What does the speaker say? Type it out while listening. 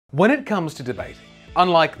When it comes to debating,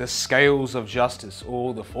 unlike the scales of justice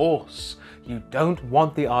or the force, you don't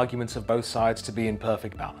want the arguments of both sides to be in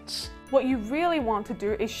perfect balance. What you really want to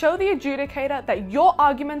do is show the adjudicator that your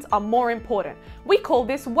arguments are more important. We call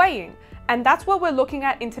this weighing, and that's what we're looking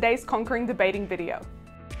at in today's Conquering Debating video.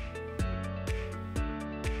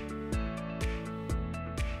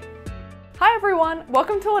 Hi everyone,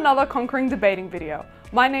 welcome to another Conquering Debating video.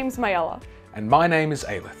 My name's Mayella. And my name is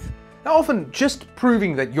Aelith. Now often, just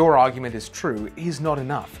proving that your argument is true is not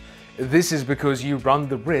enough. This is because you run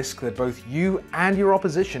the risk that both you and your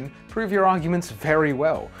opposition prove your arguments very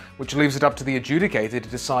well, which leaves it up to the adjudicator to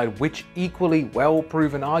decide which equally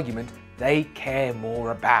well-proven argument they care more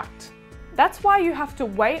about. That's why you have to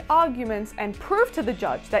weigh arguments and prove to the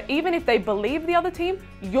judge that even if they believe the other team,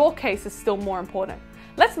 your case is still more important.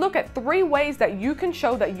 Let's look at 3 ways that you can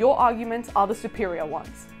show that your arguments are the superior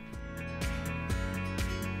ones.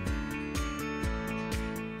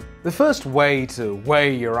 The first way to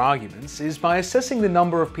weigh your arguments is by assessing the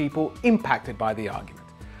number of people impacted by the argument.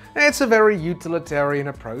 It's a very utilitarian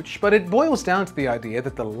approach, but it boils down to the idea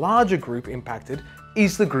that the larger group impacted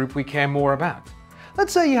is the group we care more about.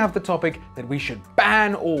 Let's say you have the topic that we should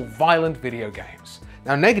ban all violent video games.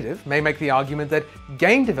 Now, negative may make the argument that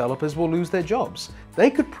game developers will lose their jobs.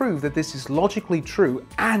 They could prove that this is logically true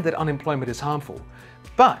and that unemployment is harmful.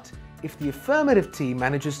 But if the affirmative team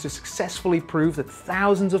manages to successfully prove that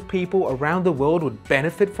thousands of people around the world would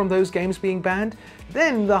benefit from those games being banned,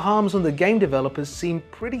 then the harms on the game developers seem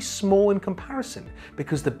pretty small in comparison,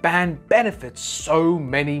 because the ban benefits so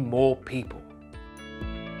many more people.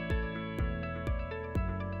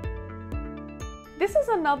 This is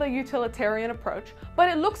another utilitarian approach, but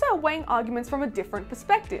it looks at weighing arguments from a different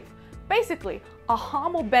perspective. Basically, a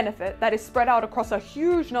harm or benefit that is spread out across a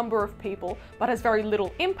huge number of people but has very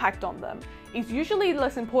little impact on them is usually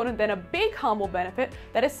less important than a big harm or benefit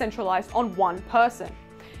that is centralized on one person.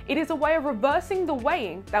 It is a way of reversing the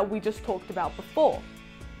weighing that we just talked about before.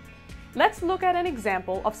 Let's look at an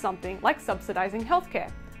example of something like subsidizing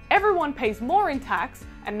healthcare. Everyone pays more in tax,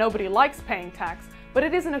 and nobody likes paying tax, but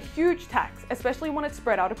it isn't a huge tax, especially when it's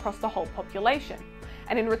spread out across the whole population.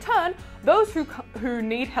 And in return, those who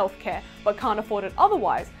need healthcare but can't afford it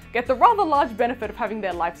otherwise get the rather large benefit of having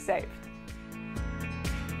their life saved.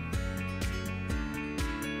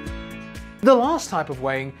 The last type of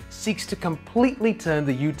weighing seeks to completely turn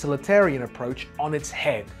the utilitarian approach on its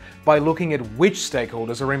head by looking at which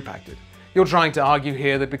stakeholders are impacted. You're trying to argue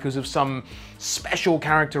here that because of some special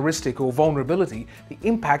characteristic or vulnerability, the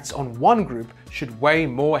impacts on one group should weigh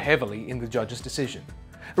more heavily in the judge's decision.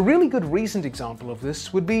 A really good recent example of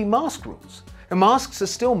this would be mask rules. And masks are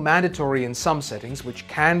still mandatory in some settings, which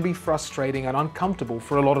can be frustrating and uncomfortable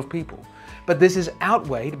for a lot of people. But this is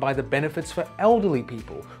outweighed by the benefits for elderly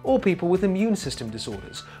people or people with immune system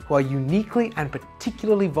disorders, who are uniquely and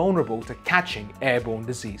particularly vulnerable to catching airborne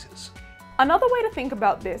diseases. Another way to think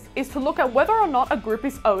about this is to look at whether or not a group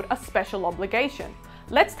is owed a special obligation.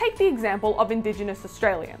 Let's take the example of Indigenous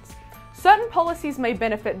Australians. Certain policies may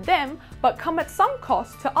benefit them, but come at some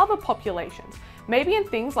cost to other populations, maybe in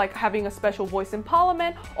things like having a special voice in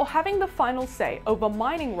Parliament or having the final say over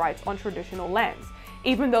mining rights on traditional lands.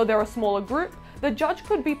 Even though they're a smaller group, the judge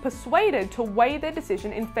could be persuaded to weigh their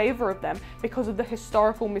decision in favour of them because of the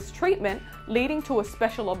historical mistreatment, leading to a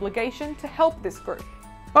special obligation to help this group.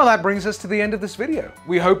 Well, that brings us to the end of this video.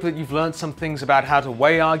 We hope that you've learned some things about how to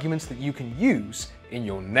weigh arguments that you can use in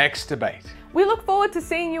your next debate. We look forward to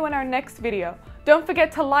seeing you in our next video. Don't forget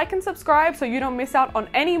to like and subscribe so you don't miss out on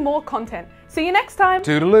any more content. See you next time!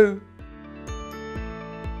 Toodaloo!